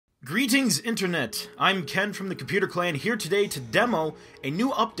Greetings, Internet! I'm Ken from the Computer Clan, here today to demo a new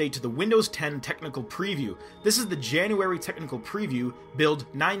update to the Windows 10 Technical Preview. This is the January Technical Preview, build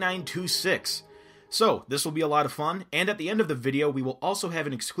 9926. So, this will be a lot of fun, and at the end of the video, we will also have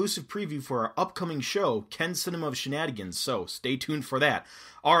an exclusive preview for our upcoming show, Ken's Cinema of Shenanigans, so stay tuned for that.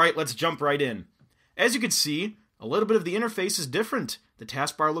 Alright, let's jump right in. As you can see, a little bit of the interface is different. The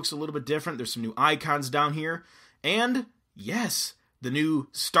taskbar looks a little bit different, there's some new icons down here, and yes, the new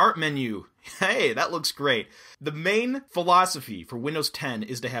Start menu. Hey, that looks great. The main philosophy for Windows 10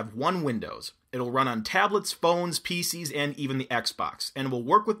 is to have one Windows. It'll run on tablets, phones, PCs, and even the Xbox. And it will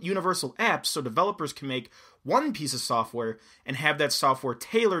work with universal apps so developers can make one piece of software and have that software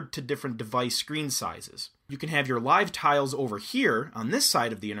tailored to different device screen sizes. You can have your live tiles over here on this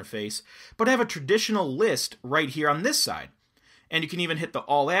side of the interface, but have a traditional list right here on this side. And you can even hit the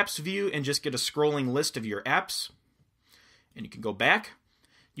All Apps view and just get a scrolling list of your apps. And you can go back.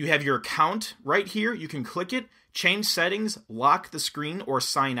 You have your account right here. You can click it, change settings, lock the screen, or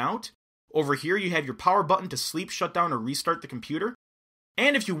sign out. Over here, you have your power button to sleep, shut down, or restart the computer.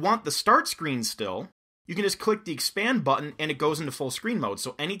 And if you want the start screen still, you can just click the expand button and it goes into full screen mode.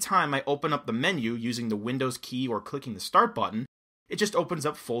 So anytime I open up the menu using the Windows key or clicking the start button, it just opens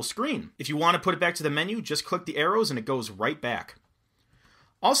up full screen. If you want to put it back to the menu, just click the arrows and it goes right back.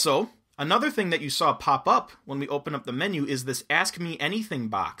 Also, another thing that you saw pop up when we open up the menu is this Ask Me Anything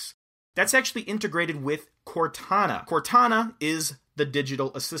box. That's actually integrated with Cortana. Cortana is the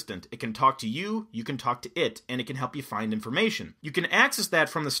digital assistant. It can talk to you, you can talk to it, and it can help you find information. You can access that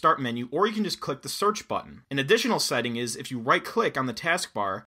from the Start menu, or you can just click the search button. An additional setting is if you right-click on the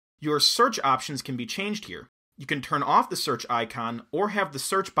taskbar, your search options can be changed here. You can turn off the search icon, or have the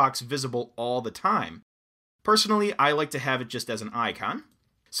search box visible all the time. Personally, I like to have it just as an icon.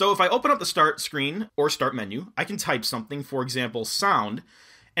 So if I open up the start screen or start menu, I can type something, for example, sound,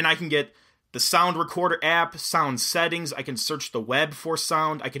 and I can get the sound recorder app, sound settings, I can search the web for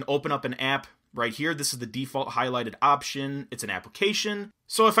sound, I can open up an app right here. This is the default highlighted option. It's an application.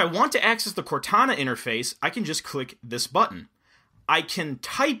 So if I want to access the Cortana interface, I can just click this button. I can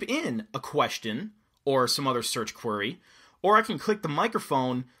type in a question or some other search query, or I can click the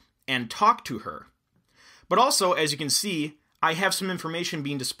microphone and talk to her. But also, as you can see, I have some information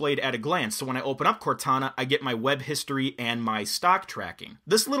being displayed at a glance, so when I open up Cortana, I get my web history and my stock tracking.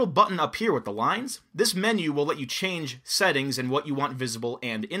 This little button up here with the lines, this menu will let you change settings and what you want visible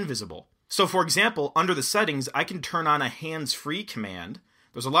and invisible. So for example, under the settings, I can turn on a hands-free command.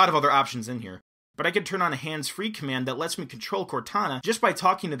 There's a lot of other options in here, but I can turn on a hands-free command that lets me control Cortana just by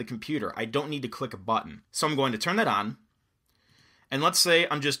talking to the computer. I don't need to click a button. So I'm going to turn that on, and let's say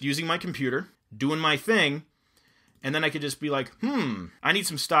I'm just using my computer, doing my thing, and then I could just be like, I need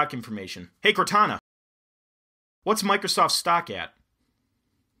some stock information. Hey, Cortana, what's Microsoft stock at?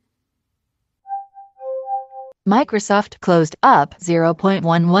 Microsoft closed up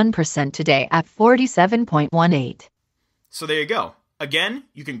 0.11% today at 47.18. So there you go. Again,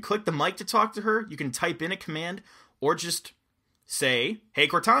 you can click the mic to talk to her, you can type in a command, or just say, hey,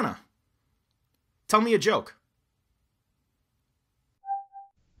 Cortana, tell me a joke.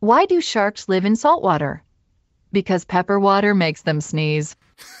 Why do sharks live in salt water? Because pepper water makes them sneeze.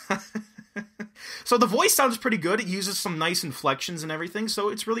 So the voice sounds pretty good. It uses some nice inflections and everything, so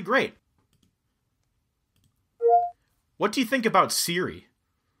it's really great. What do you think about Siri?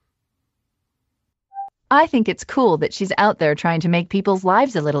 I think it's cool that she's out there trying to make people's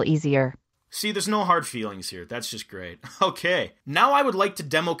lives a little easier. See, there's no hard feelings here. That's just great. Okay, now I would like to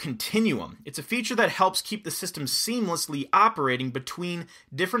demo Continuum. It's a feature that helps keep the system seamlessly operating between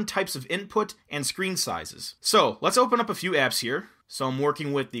different types of input and screen sizes. So, let's open up a few apps here. So I'm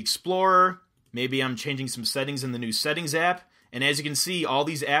working with the Explorer. Maybe I'm changing some settings in the new Settings app. And as you can see, all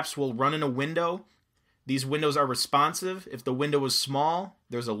these apps will run in a window. These windows are responsive. If the window is small,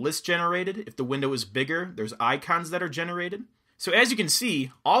 there's a list generated. If the window is bigger, there's icons that are generated. So as you can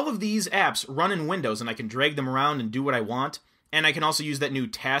see, all of these apps run in Windows and I can drag them around and do what I want. And I can also use that new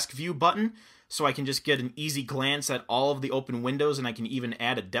Task View button so I can just get an easy glance at all of the open windows, and I can even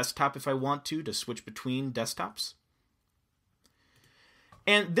add a desktop if I want to switch between desktops.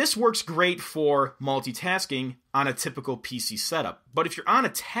 And this works great for multitasking on a typical PC setup. But if you're on a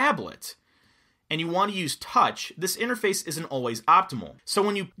tablet and you want to use touch, this interface isn't always optimal. So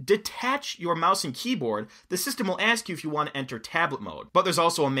when you detach your mouse and keyboard, the system will ask you if you want to enter tablet mode. But there's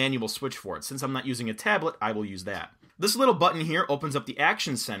also a manual switch for it. Since I'm not using a tablet, I will use that. This little button here opens up the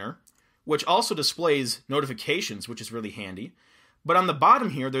Action Center, which also displays notifications, which is really handy. But on the bottom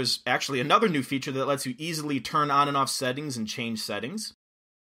here, there's actually another new feature that lets you easily turn on and off settings and change settings.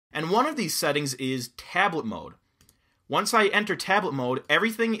 And one of these settings is tablet mode, Once I enter tablet mode,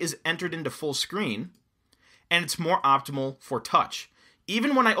 everything is entered into full screen, and it's more optimal for touch.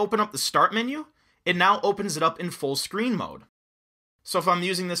 Even when I open up the start menu, it now opens it up in full screen mode. So if I'm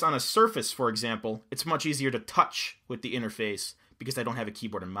using this on a Surface, for example, it's much easier to touch with the interface because I don't have a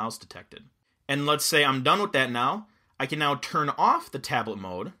keyboard and mouse detected. And let's say I'm done with that now, I can now turn off the tablet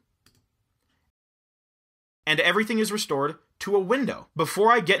mode, and everything is restored to a window.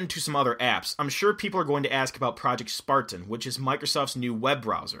 Before I get into some other apps, I'm sure people are going to ask about Project Spartan, which is Microsoft's new web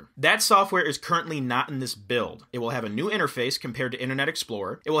browser. That software is currently not in this build. It will have a new interface compared to Internet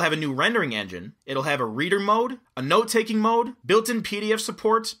Explorer. It will have a new rendering engine. It'll have a reader mode, a note-taking mode, built-in PDF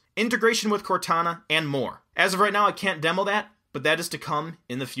support, integration with Cortana, and more. As of right now, I can't demo that, but that is to come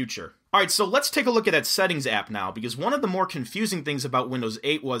in the future. Alright, so let's take a look at that Settings app now, because one of the more confusing things about Windows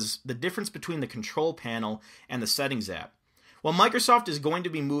 8 was the difference between the Control Panel and the Settings app. Well, Microsoft is going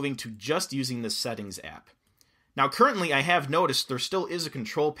to be moving to just using the Settings app. Now, currently, I have noticed there still is a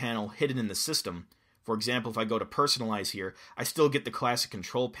Control Panel hidden in the system. For example, if I go to Personalize here, I still get the classic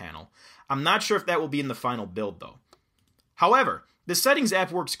Control Panel. I'm not sure if that will be in the final build, though. However, the Settings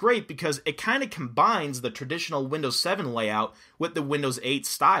app works great because it kind of combines the traditional Windows 7 layout with the Windows 8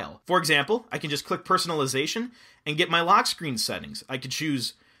 style. For example, I can just click Personalization and get my lock screen settings. I could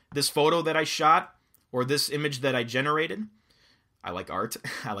choose this photo that I shot or this image that I generated. I like art.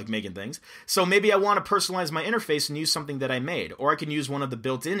 I like making things. So maybe I want to personalize my interface and use something that I made, or I can use one of the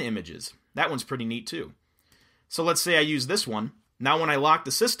built-in images. That one's pretty neat too. So let's say I use this one. Now when I lock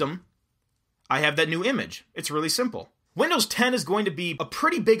the system, I have that new image. It's really simple. Windows 10 is going to be a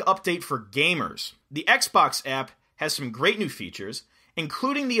pretty big update for gamers. The Xbox app has some great new features,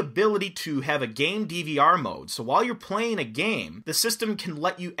 including the ability to have a game DVR mode. So while you're playing a game, the system can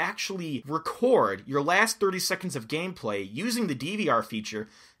let you actually record your last 30 seconds of gameplay using the DVR feature,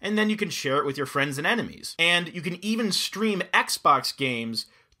 and then you can share it with your friends and enemies. And you can even stream Xbox games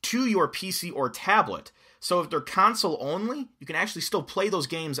to your PC or tablet. So if they're console only, you can actually still play those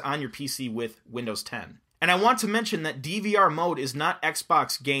games on your PC with Windows 10. And I want to mention that DVR mode is not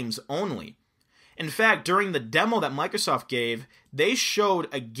Xbox games only. In fact, during the demo that Microsoft gave, they showed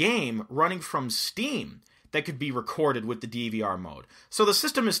a game running from Steam that could be recorded with the DVR mode. So the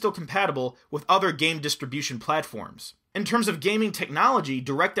system is still compatible with other game distribution platforms. In terms of gaming technology,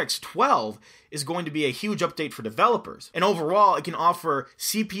 DirectX 12 is going to be a huge update for developers. And overall, it can offer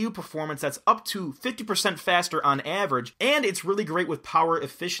CPU performance that's up to 50% faster on average, and it's really great with power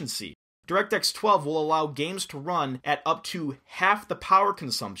efficiency. DirectX 12 will allow games to run at up to half the power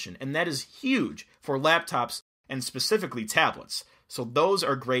consumption, and that is huge for laptops and specifically tablets. So those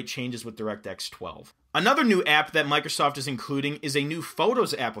are great changes with DirectX 12. Another new app that Microsoft is including is a new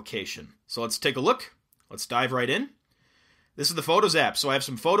Photos application. So let's take a look. Let's dive right in. This is the Photos app. So I have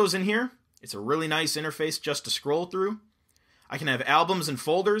some photos in here. It's a really nice interface just to scroll through. I can have albums and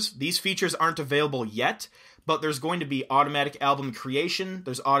folders. These features aren't available yet, but there's going to be automatic album creation.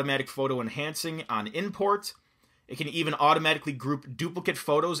 There's automatic photo enhancing on import. It can even automatically group duplicate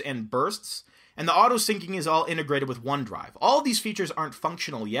photos and bursts. And the auto-syncing is all integrated with OneDrive. All of these features aren't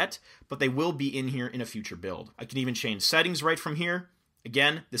functional yet, but they will be in here in a future build. I can even change settings right from here.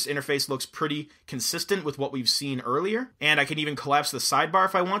 Again, this interface looks pretty consistent with what we've seen earlier. And I can even collapse the sidebar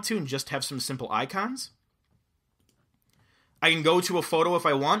if I want to and just have some simple icons. I can go to a photo if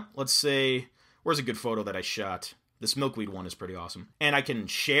I want. Let's say, where's a good photo that I shot? This milkweed one is pretty awesome. And I can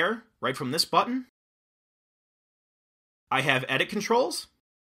share right from this button. I have edit controls.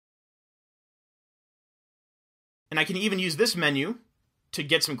 And I can even use this menu to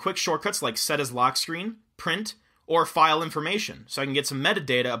get some quick shortcuts like set as lock screen, print, or file information, so I can get some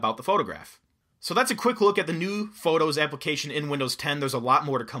metadata about the photograph. So that's a quick look at the new Photos application in Windows 10. There's a lot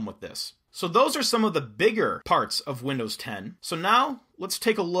more to come with this. So those are some of the bigger parts of Windows 10. So now let's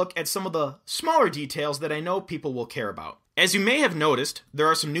take a look at some of the smaller details that I know people will care about. As you may have noticed, there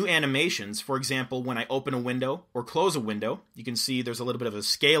are some new animations. For example, when I open a window or close a window, you can see there's a little bit of a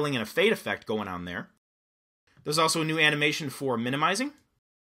scaling and a fade effect going on there. There's also a new animation for minimizing.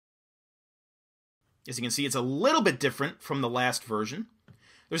 As you can see, it's a little bit different from the last version.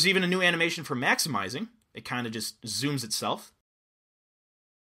 There's even a new animation for maximizing. It kind of just zooms itself.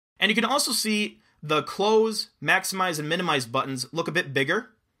 And you can also see the close, maximize, and minimize buttons look a bit bigger.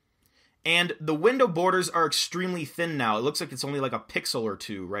 And the window borders are extremely thin now. It looks like it's only like a pixel or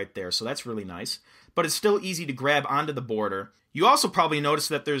two right there, so that's really nice. But it's still easy to grab onto the border You also probably noticed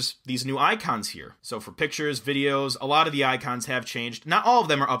that there's these new icons here. So for pictures, videos, a lot of the icons have changed. Not all of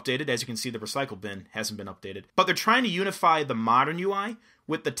them are updated. As you can see, the recycle bin hasn't been updated. But they're trying to unify the modern UI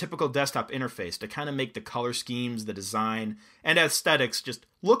with the typical desktop interface to kind of make the color schemes, the design, and aesthetics just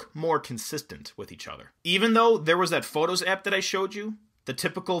look more consistent with each other. Even though there was that Photos app that I showed you, the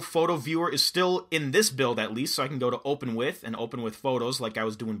typical photo viewer is still in this build at least, so I can go to Open With and open with Photos like I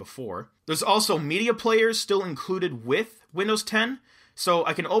was doing before. There's also media players still included with Windows 10, so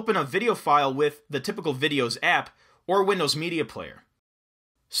I can open a video file with the typical Videos app or Windows Media Player.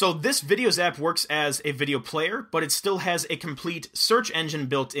 So this Videos app works as a video player, but it still has a complete search engine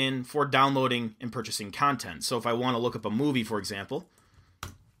built in for downloading and purchasing content. So if I want to look up a movie, for example,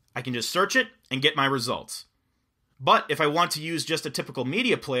 I can just search it and get my results. But if I want to use just a typical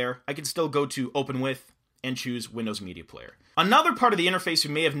media player, I can still go to Open With and choose Windows Media Player. Another part of the interface you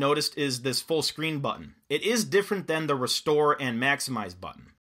may have noticed is this full screen button. It is different than the Restore and Maximize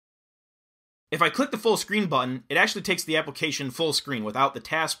button. If I click the full screen button, it actually takes the application full screen without the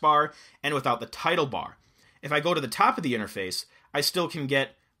taskbar and without the title bar. If I go to the top of the interface, I still can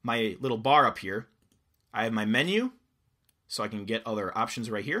get my little bar up here. I have my menu, so I can get other options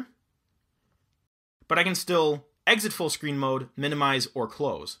right here. But I can still exit full screen mode, minimize, or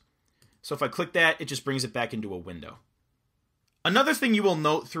close. So if I click that, it just brings it back into a window. Another thing you will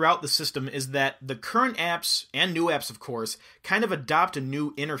note throughout the system is that the current apps, and new apps of course, kind of adopt a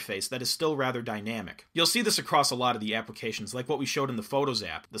new interface that is still rather dynamic. You'll see this across a lot of the applications, like what we showed in the Photos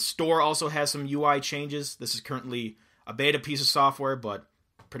app. The store also has some UI changes. This is currently a beta piece of software, but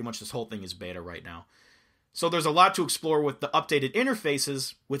pretty much this whole thing is beta right now. So there's a lot to explore with the updated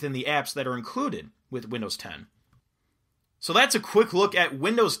interfaces within the apps that are included with Windows 10. So that's a quick look at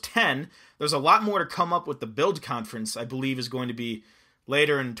Windows 10. There's a lot more to come up with the build conference, I believe is going to be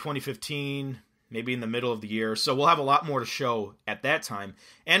later in 2015, maybe in the middle of the year. So we'll have a lot more to show at that time.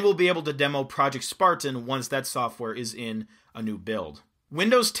 And we'll be able to demo Project Spartan once that software is in a new build.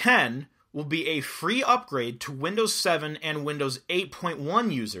 Windows 10 will be a free upgrade to Windows 7 and Windows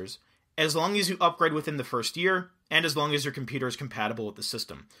 8.1 users as long as you upgrade within the first year and as long as your computer is compatible with the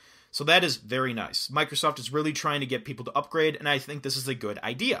system. So that is very nice. Microsoft is really trying to get people to upgrade, and I think this is a good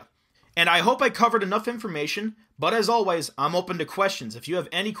idea. And I hope I covered enough information, but as always, I'm open to questions. If you have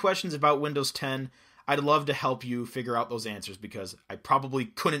any questions about Windows 10, I'd love to help you figure out those answers because I probably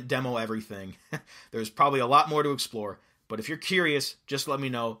couldn't demo everything. There's probably a lot more to explore, but if you're curious, just let me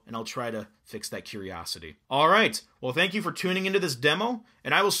know, and I'll try to fix that curiosity. All right, well, thank you for tuning into this demo,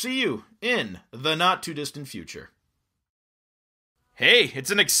 and I will see you in the not-too-distant future. Hey, it's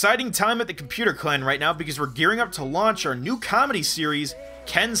an exciting time at the Computer Clan right now because we're gearing up to launch our new comedy series,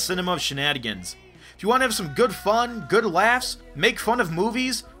 Ken's Cinema of Shenanigans. If you want to have some good fun, good laughs, make fun of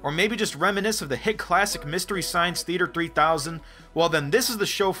movies, or maybe just reminisce of the hit classic Mystery Science Theater 3000, well then this is the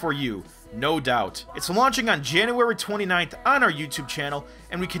show for you, no doubt. It's launching on January 29th on our YouTube channel,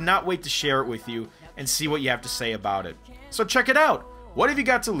 and we cannot wait to share it with you and see what you have to say about it. So check it out. What have you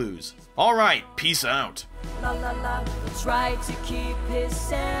got to lose? Alright, peace out. La la la, try to keep his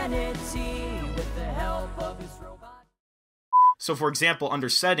sanity with the help of his robot. So for example, under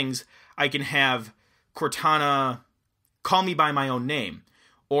settings, I can have Cortana call me by my own name.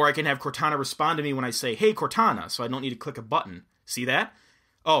 Or I can have Cortana respond to me when I say, hey Cortana, so I don't need to click a button. See that?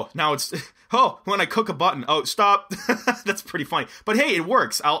 Oh, now it's, when I click a button, oh, stop. That's pretty funny. But hey, it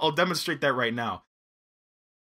works. I'll demonstrate that right now.